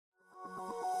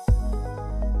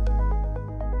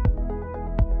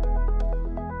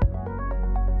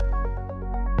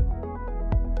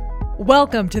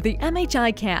Welcome to the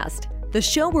MHI Cast, the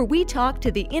show where we talk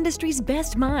to the industry's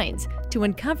best minds to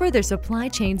uncover their supply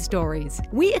chain stories.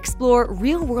 We explore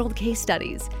real-world case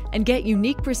studies and get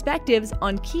unique perspectives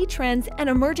on key trends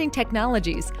and emerging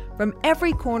technologies from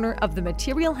every corner of the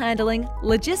material handling,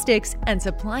 logistics, and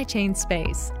supply chain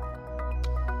space.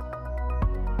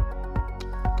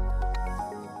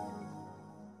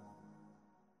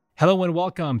 Hello and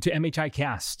welcome to MHI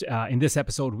Cast. In this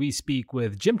episode, we speak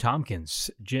with Jim Tompkins.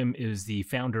 Jim is the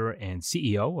founder and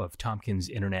CEO of Tompkins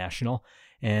International.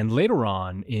 And later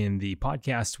on in the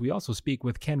podcast, we also speak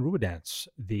with Ken Ruehdranz,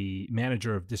 the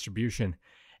manager of distribution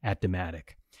at Dematic.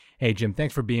 Hey, Jim,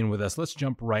 thanks for being with us. Let's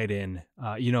jump right in.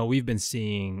 We've been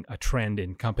seeing a trend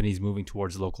in companies moving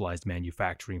towards localized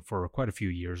manufacturing for quite a few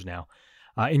years now.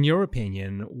 In your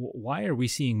opinion, why are we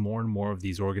seeing more and more of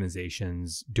these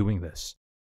organizations doing this?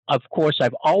 Of course,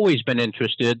 I've always been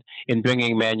interested in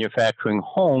bringing manufacturing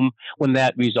home when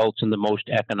that results in the most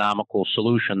economical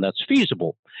solution that's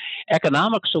feasible.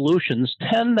 Economic solutions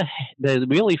tend to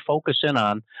really focus in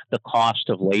on the cost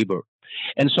of labor.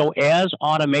 And so as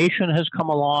automation has come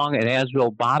along and as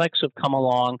robotics have come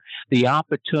along, the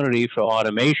opportunity for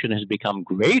automation has become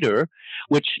greater,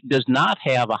 which does not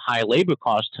have a high labor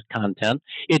cost content.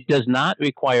 It does not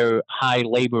require high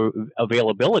labor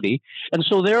availability. And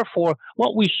so therefore,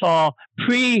 what we saw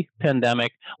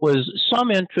pre-pandemic was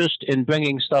some interest in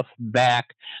bringing stuff back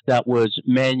that was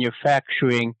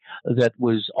manufacturing that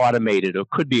was automated or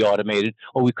could be automated,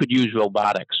 or we could use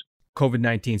robotics.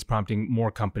 COVID-19 is prompting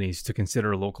more companies to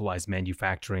consider localized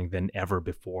manufacturing than ever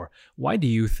before. Why do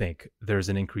you think there's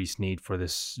an increased need for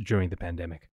this during the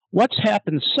pandemic? What's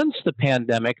happened since the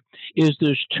pandemic is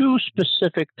there's two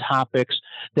specific topics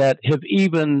that have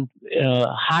even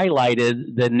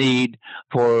highlighted the need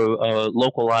for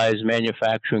localized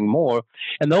manufacturing more,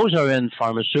 and those are in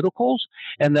pharmaceuticals,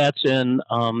 and that's in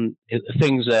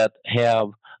things that have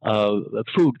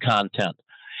food content.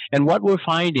 And what we're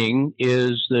finding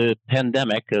is the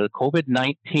pandemic,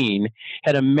 COVID-19,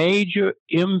 had a major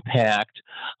impact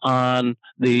on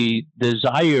the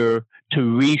desire to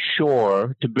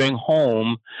reshore, to bring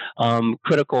home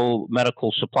critical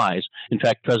medical supplies. In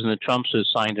fact, President Trump has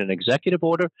signed an executive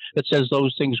order that says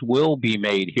those things will be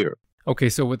made here. Okay,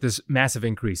 so with this massive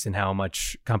increase in how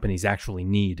much companies actually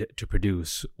need to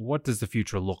produce, what does the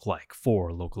future look like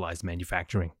for localized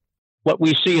manufacturing? What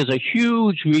we see is a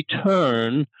huge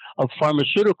return of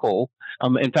pharmaceutical.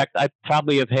 In fact, I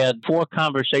probably have had 4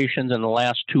 conversations in the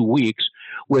last 2 weeks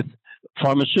with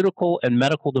pharmaceutical and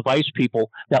medical device people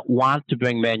that want to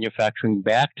bring manufacturing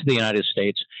back to the United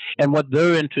States. And what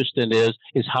they're interested in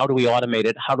is how do we automate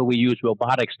it? How do we use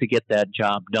robotics to get that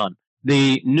job done?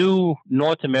 The new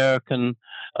North American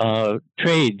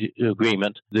trade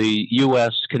agreement, the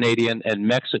U.S., Canadian, and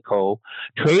Mexico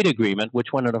trade agreement,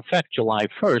 which went into effect July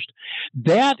 1st,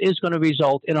 that is going to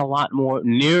result in a lot more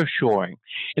nearshoring.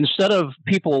 Instead of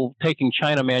people taking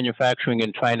China manufacturing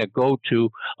and trying to go to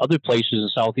other places in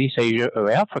Southeast Asia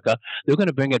or Africa, they're going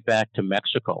to bring it back to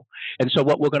Mexico. And so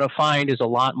what we're going to find is a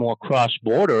lot more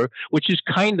cross-border, which is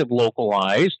kind of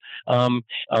localized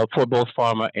for both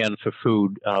pharma and for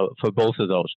food, for both of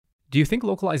those. Do you think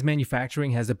localized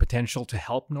manufacturing has the potential to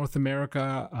help North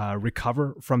America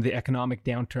recover from the economic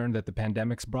downturn that the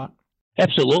pandemic's brought?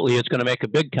 Absolutely. It's going to make a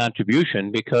big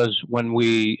contribution because when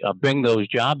we bring those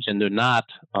jobs in, they're not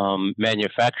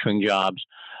manufacturing jobs.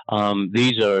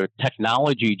 These are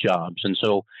technology jobs. And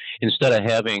so instead of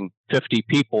having 50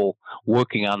 people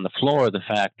working on the floor of the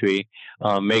factory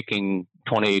making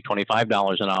 $20,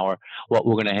 $25 an hour, what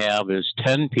we're going to have is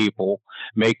 10 people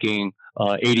making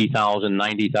 $80,000,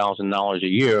 $90,000 a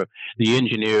year, the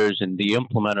engineers and the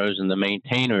implementers and the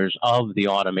maintainers of the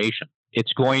automation.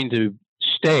 It's going to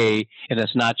stay, and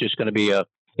it's not just going to be a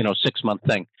 6-month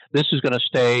thing. This is going to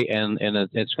stay, and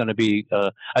it's going to be,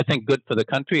 I think, good for the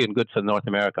country and good for North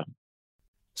America.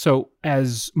 So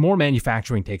as more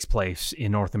manufacturing takes place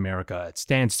in North America, it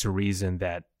stands to reason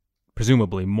that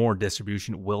presumably more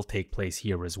distribution will take place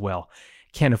here as well.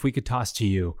 Ken, if we could toss to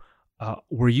you,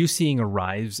 were you seeing a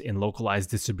rise in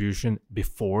localized distribution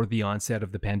before the onset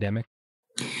of the pandemic?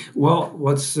 Well,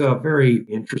 what's very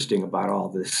interesting about all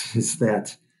this is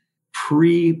that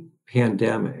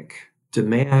pre-pandemic,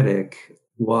 Dematic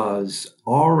was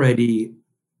already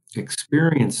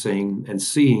experiencing and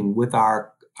seeing with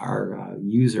our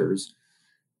users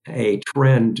a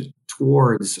trend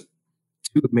towards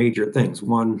 2 major things.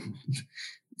 One,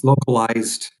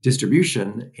 localized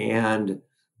distribution, and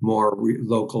more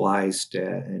localized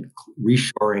and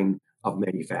reshoring of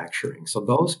manufacturing. So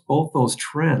both those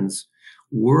trends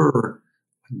were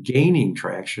gaining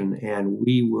traction, and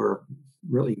we were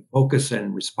really focus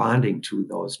and responding to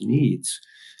those needs.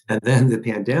 And then the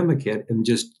pandemic hit and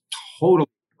just totally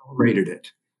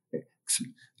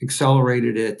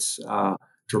accelerated it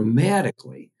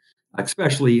dramatically,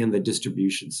 especially in the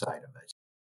distribution side of it.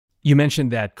 You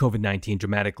mentioned that COVID-19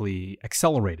 dramatically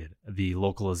accelerated the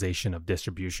localization of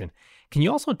distribution. Can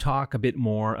you also talk a bit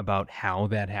more about how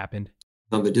that happened?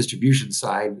 On the distribution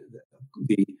side,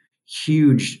 the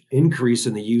huge increase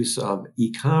in the use of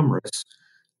e-commerce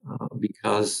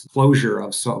because closure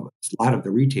of a lot of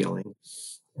the retailing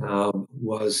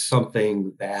was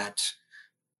something that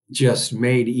just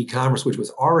made e-commerce, which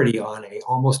was already on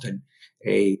almost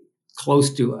a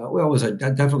close to, well, it was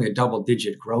definitely a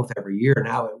double-digit growth every year.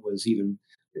 Now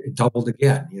it doubled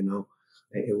again,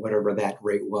 whatever that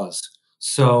rate was.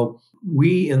 So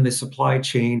we in the supply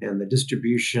chain and the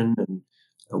distribution and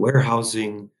the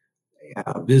warehousing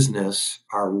business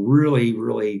are really,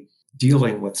 really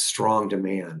dealing with strong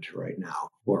demand right now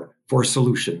for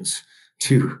solutions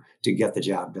to get the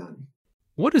job done.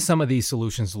 What do some of these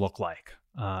solutions look like?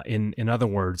 In other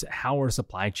words, how are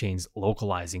supply chains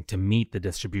localizing to meet the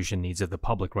distribution needs of the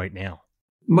public right now?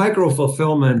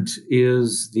 Micro-fulfillment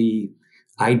is the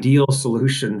ideal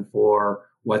solution for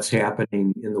what's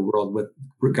happening in the world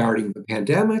regarding the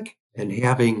pandemic and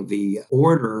having the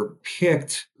order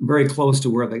picked very close to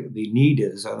where the need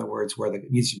is. In other words, where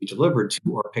it needs to be delivered to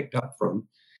or picked up from.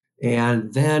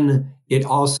 And then it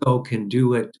also can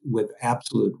do it with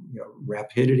absolute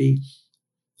rapidity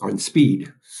and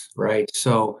speed, right?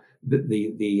 So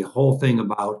the whole thing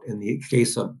about, in the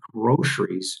case of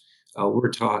groceries,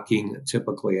 we're talking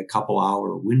typically a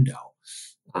couple-hour window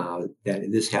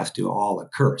that this has to all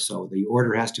occur. So the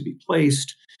order has to be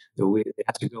placed. It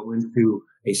has to go into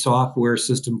a software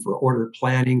system for order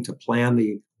planning to plan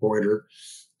the order,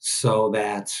 so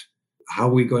that how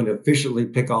are we going to efficiently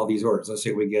pick all these orders? Let's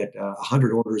say we get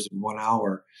 100 orders in 1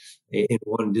 hour in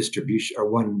one distribution or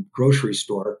one grocery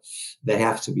store that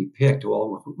have to be picked.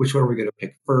 Well, which one are we going to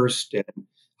pick first, and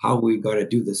how are we going to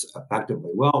do this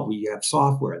effectively? Well, we have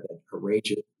software that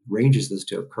arranges this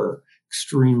to occur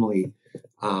extremely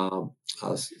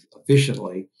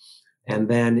efficiently. And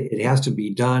then it has to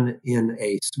be done in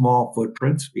a small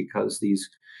footprint because these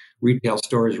retail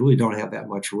stores really don't have that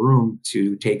much room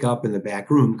to take up in the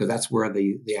back room, because that's where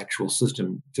the actual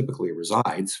system typically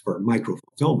resides for micro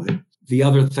fulfillment. The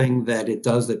other thing that it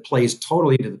does that plays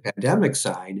totally to the pandemic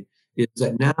side is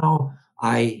that now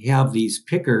I have these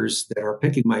pickers that are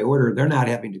picking my order. They're not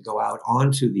having to go out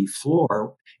onto the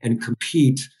floor and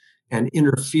compete and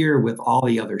interfere with all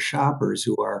the other shoppers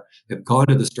who have gone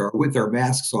to the store with their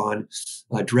masks on,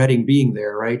 dreading being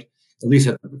there, right? At least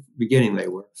at the beginning they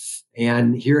were.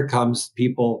 And here comes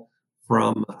people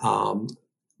from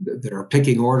that are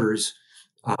picking orders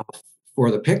for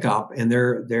the pickup, and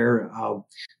they're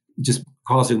just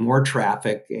causing more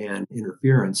traffic and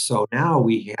interference. So now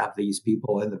we have these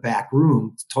people in the back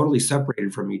room, totally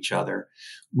separated from each other,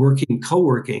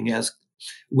 co-working as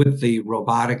with the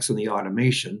robotics and the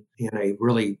automation in a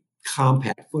really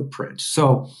compact footprint.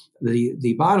 So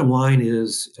the bottom line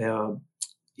is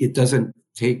it doesn't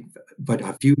take but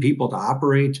a few people to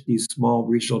operate these small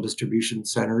regional distribution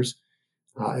centers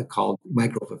called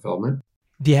micro-fulfillment.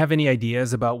 Do you have any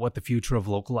ideas about what the future of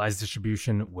localized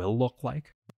distribution will look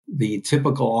like? The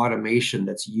typical automation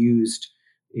that's used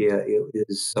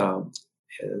is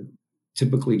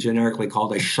typically generically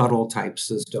called a shuttle type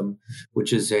system,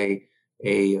 which is a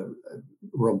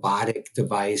robotic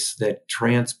device that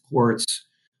transports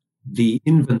the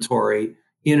inventory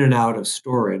in and out of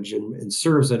storage and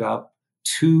serves it up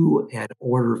to an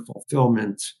order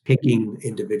fulfillment picking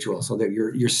individual. So that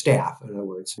your staff, in other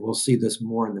words, we'll see this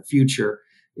more in the future,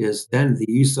 is then the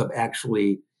use of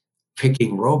actually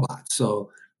picking robots.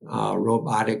 So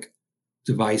robotic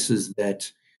devices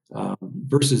that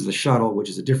versus the shuttle, which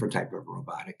is a different type of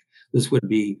robotic. This would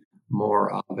be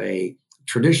more of a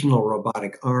traditional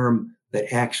robotic arm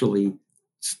that actually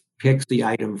picks the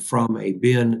item from a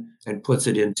bin and puts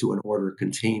it into an order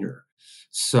container.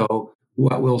 So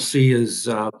what we'll see is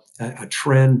a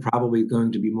trend probably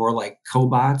going to be more like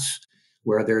cobots,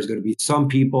 where there's going to be some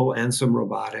people and some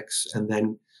robotics, and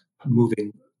then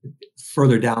moving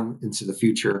further down into the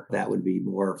future, that would be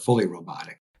more fully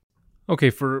robotic.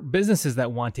 Okay, for businesses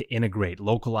that want to integrate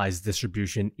localized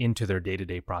distribution into their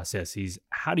day-to-day processes,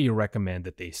 how do you recommend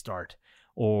that they start?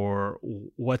 Or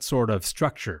what sort of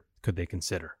structure could they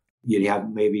consider? You'd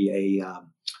have maybe a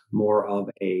more of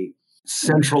a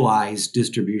centralized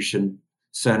distribution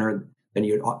center. Then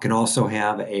you can also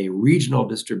have a regional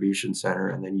distribution center,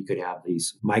 and then you could have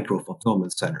these micro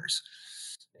fulfillment centers.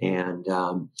 and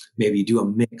maybe do a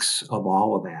mix of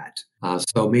all of that.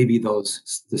 So maybe the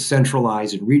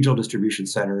centralized and regional distribution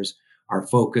centers are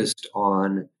focused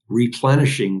on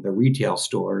replenishing the retail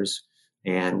stores,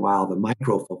 and while the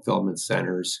micro fulfillment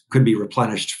centers could be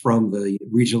replenished from the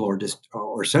regional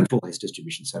or centralized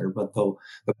distribution center, but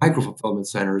the micro fulfillment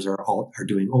centers are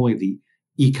doing only the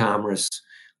e-commerce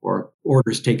or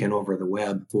orders taken over the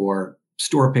web for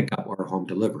store pickup or home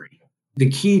delivery. The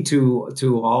key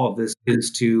to all of this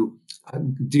is to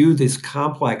do this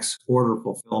complex order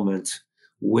fulfillment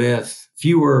with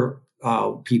fewer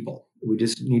people. We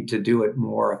just need to do it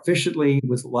more efficiently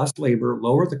with less labor,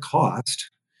 lower the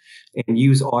cost, and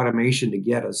use automation to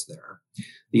get us there.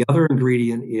 The other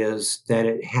ingredient is that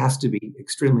it has to be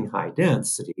extremely high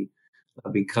density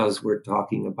because we're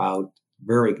talking about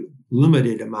very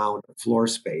limited amount of floor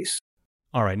space.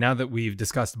 All right, now that we've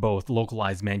discussed both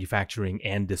localized manufacturing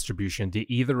and distribution, do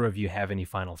either of you have any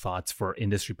final thoughts for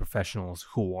industry professionals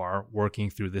who are working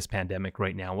through this pandemic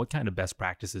right now? What kind of best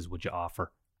practices would you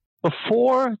offer?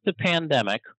 Before the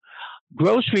pandemic,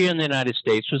 grocery in the United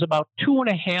States was about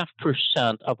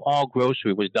 2.5% of all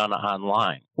grocery was done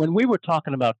online. When we were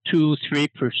talking about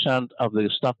 2-3% of the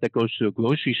stuff that goes to a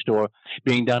grocery store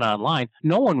being done online,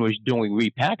 no one was doing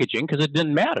repackaging because it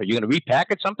didn't matter. You're going to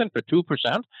repackage something for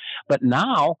 2%. But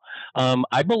now,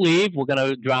 I believe we're going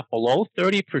to drop below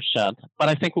 30%, but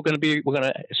I think we're going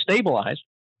to stabilize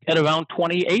at around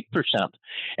 28%.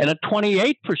 And at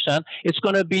 28%, it's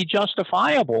going to be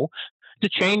justifiable to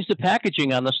change the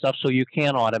packaging on the stuff so you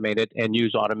can automate it and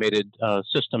use automated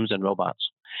systems and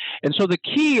robots. And so the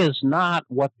key is not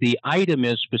what the item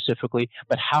is specifically,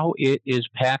 but how it is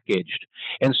packaged.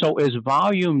 And so as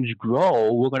volumes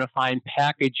grow, we're going to find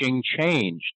packaging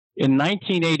change. In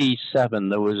 1987,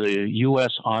 there was a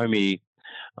U.S. Army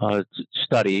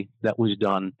study that was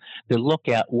done to look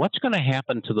at what's going to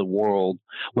happen to the world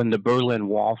when the Berlin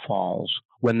Wall falls,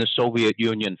 when the Soviet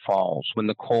Union falls, when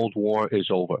the Cold War is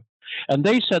over. And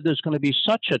they said there's going to be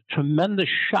such a tremendous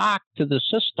shock to the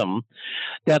system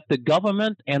that the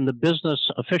government and the business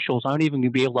officials aren't even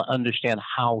going to be able to understand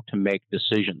how to make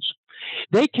decisions.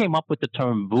 They came up with the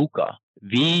term VUCA,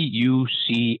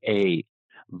 V-U-C-A,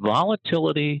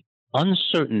 volatility,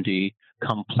 uncertainty,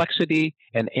 complexity,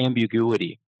 and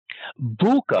ambiguity.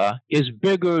 VUCA is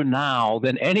bigger now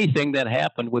than anything that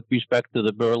happened with respect to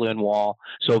the Berlin Wall,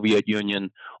 Soviet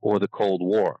Union, or the Cold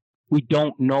War. We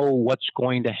don't know what's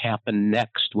going to happen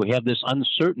next. We have this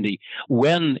uncertainty.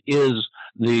 When is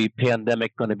the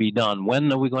pandemic going to be done? When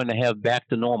are we going to have back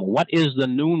to normal? What is the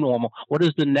new normal? What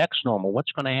is the next normal?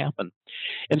 What's going to happen?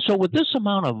 And so with this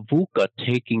amount of VUCA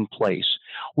taking place,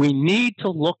 we need to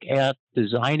look at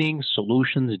designing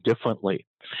solutions differently.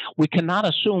 We cannot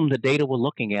assume the data we're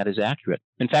looking at is accurate.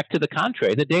 In fact, to the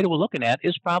contrary, the data we're looking at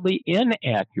is probably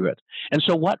inaccurate. And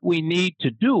so what we need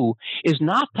to do is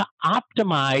not to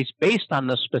optimize based on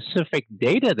the specific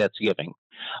data that's giving,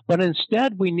 but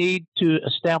instead we need to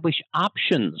establish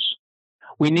options.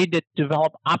 We need to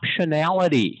develop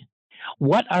optionality.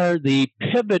 What are the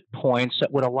pivot points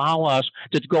that would allow us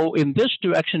to go in this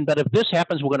direction, but if this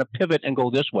happens, we're going to pivot and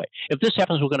go this way. If this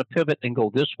happens, we're going to pivot and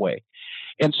go this way.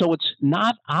 And so it's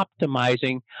not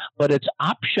optimizing, but it's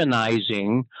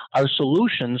optionizing our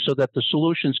solutions so that the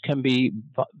solutions can be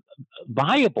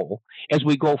viable as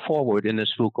we go forward in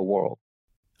this VUCA world.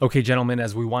 Okay, gentlemen,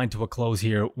 as we wind to a close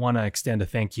here, want to extend a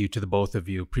thank you to the both of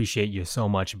you. Appreciate you so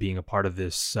much being a part of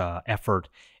this effort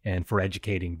and for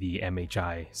educating the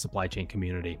MHI supply chain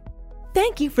community.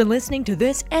 Thank you for listening to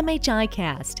this MHI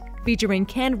Cast, featuring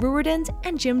Ken Ruehdranz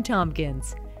and Jim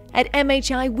Tompkins. At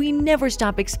MHI, we never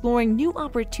stop exploring new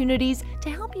opportunities to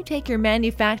help you take your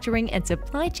manufacturing and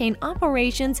supply chain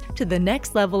operations to the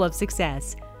next level of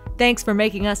success. Thanks for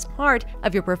making us part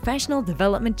of your professional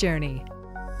development journey.